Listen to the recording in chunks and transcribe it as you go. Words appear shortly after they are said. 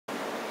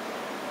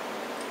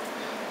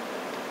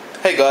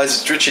Hey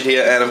guys, it's Richard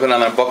here and I've got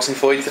an unboxing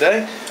for you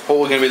today. What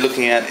we're going to be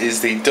looking at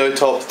is the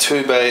Dotop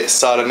 2-bay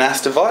SATA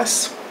NAS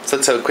device. So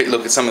let's have a quick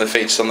look at some of the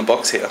features on the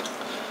box here.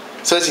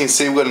 So as you can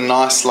see, we've got a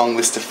nice long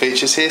list of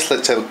features here, so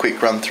let's have a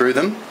quick run through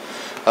them.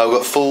 We've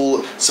got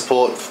full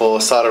support for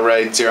SATA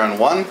RAID 0 and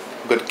 1.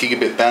 We've got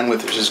gigabit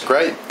bandwidth, which is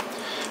great.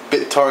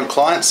 BitTorrent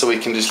client, so we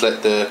can just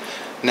let the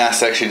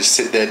NAS actually just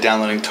sit there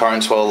downloading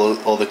torrents while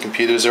all the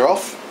computers are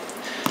off.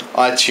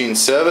 iTunes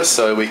server,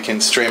 so we can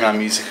stream our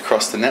music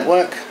across the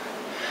network.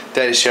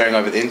 Data sharing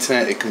over the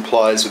internet, it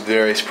complies with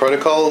various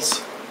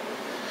protocols.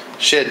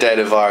 Share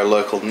data via a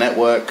local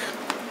network.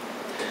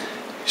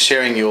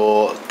 Sharing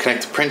your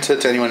connected printer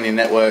to anyone in your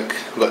network.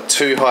 We've got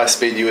two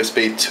high-speed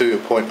USB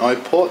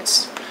 2.0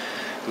 ports.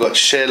 We've got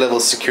share level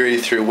security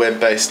through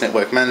web-based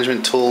network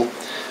management tool.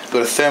 We've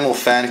got a thermal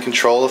fan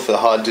controller for the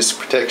hard disk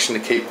protection to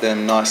keep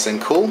them nice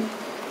and cool.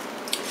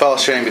 File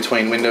sharing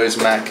between Windows,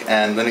 Mac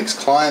and Linux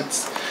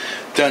clients.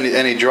 Don't need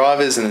any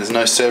drivers and there's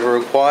no server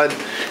required.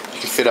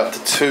 You can fit up to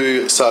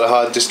 2 SATA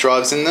hard disk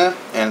drives in there,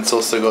 and it's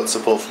also got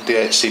support for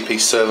DHCP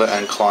server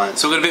and client.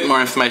 So we've got a bit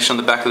more information on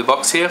the back of the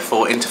box here.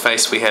 For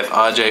interface we have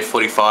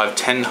RJ45,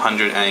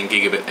 1000 and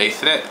Gigabit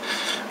Ethernet.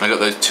 And I've got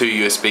those two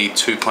USB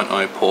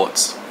 2.0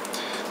 ports.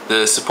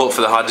 The support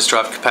for the hard disk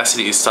drive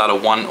capacity is SATA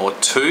 1 or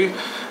 2,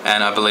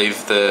 and I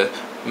believe the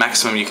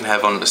maximum you can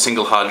have on a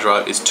single hard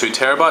drive is 2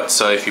 terabytes,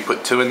 so if you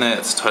put 2 in there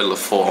it's a total of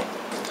 4.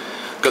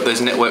 Got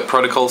those network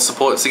protocol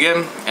supports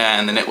again,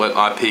 and the network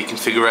IP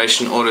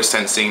configuration, auto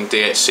sensing,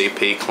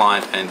 DHCP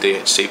client and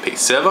DHCP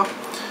server.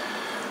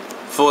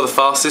 For the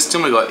file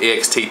system we've got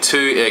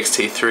ext2,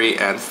 ext3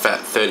 and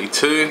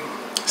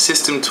FAT32.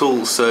 System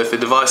tools, so for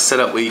device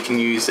setup where you can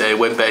use a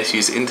web-based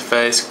user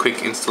interface,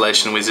 quick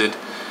installation wizard,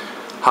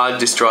 hard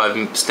disk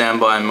drive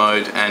standby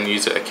mode and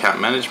user account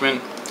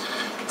management.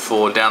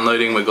 For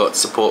downloading we've got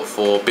support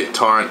for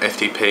BitTorrent,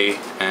 FTP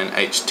and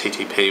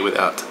HTTP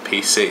without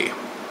PC.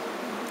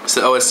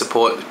 So OS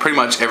support pretty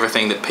much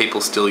everything that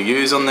people still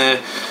use on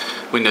there.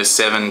 Windows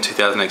 7,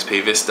 2000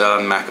 XP Vista,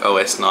 Mac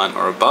OS 9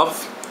 or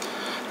above.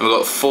 And we've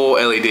got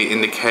 4 LED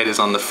indicators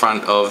on the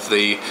front of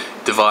the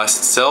device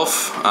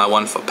itself.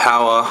 One for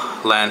power,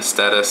 LAN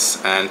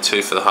status and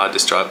 2 for the hard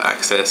disk drive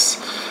access.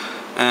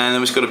 And then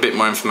we've got a bit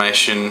more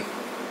information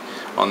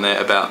on there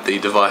about the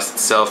device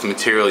itself, the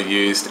material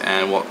used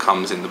and what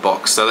comes in the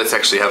box. So let's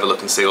actually have a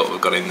look and see what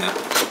we've got in there.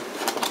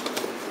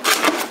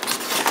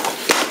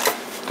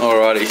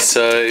 Alrighty,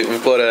 so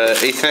we've got an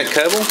Ethernet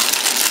cable.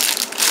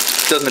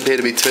 Doesn't appear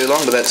to be too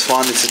long, but that's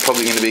fine. This is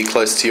probably going to be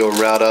close to your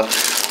router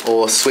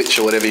or switch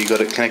or whatever you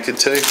got it connected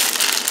to.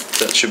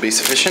 That should be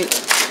sufficient.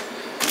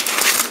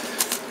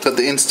 Got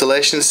the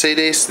installation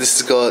CD. So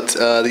this has got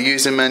the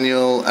user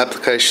manual,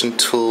 application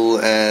tool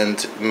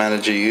and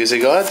manager user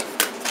guide.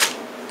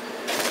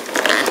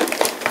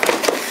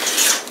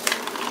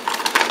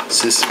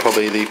 So this is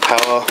probably the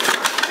power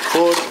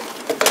cord.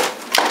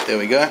 There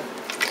we go.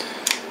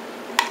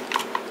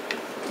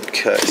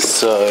 Okay,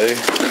 so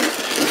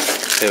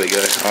there we go.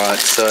 Alright,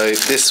 so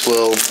this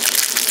will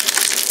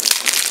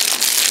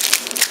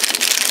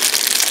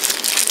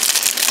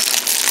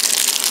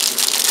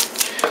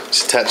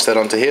just attach that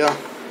onto here.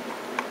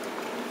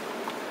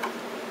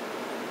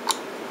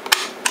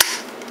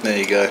 There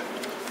you go.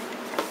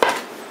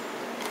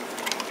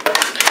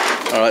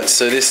 Alright,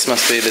 so this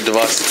must be the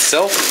device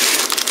itself.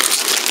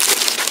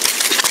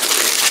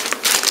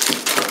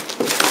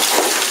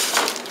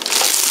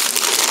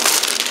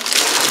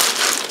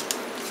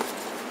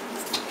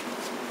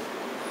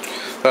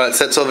 Alright,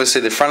 so that's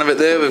obviously the front of it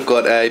there. We've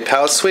got a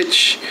power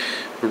switch,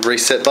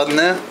 reset button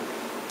there,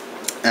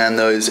 and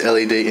those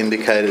LED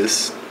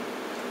indicators.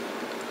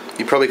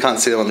 You probably can't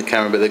see them on the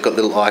camera, but they've got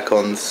little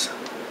icons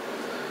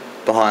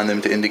behind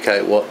them to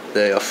indicate what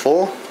they are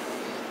for.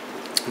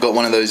 We've got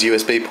one of those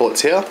USB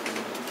ports here.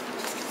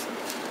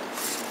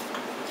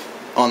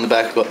 On the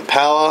back we've got the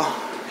power,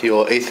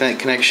 your Ethernet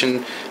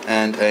connection,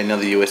 and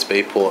another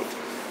USB port.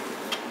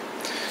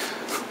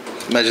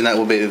 Imagine that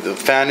will be the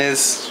fan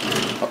is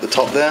up the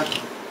top there.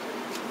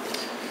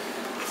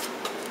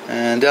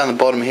 And down the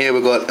bottom here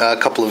we've got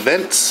a couple of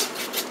vents,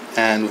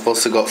 and we've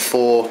also got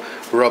 4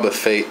 rubber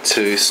feet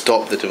to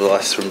stop the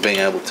device from being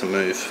able to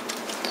move.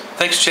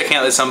 Thanks for checking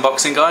out this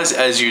unboxing, guys.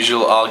 As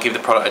usual, I'll give the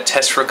product a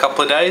test for a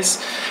couple of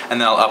days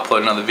and then I'll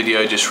upload another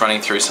video just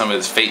running through some of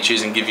its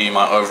features and give you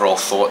my overall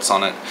thoughts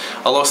on it.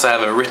 I'll also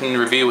have a written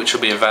review which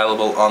will be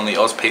available on the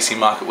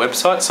AusPCMarket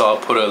website, so I'll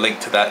put a link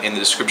to that in the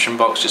description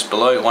box just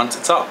below once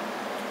it's up.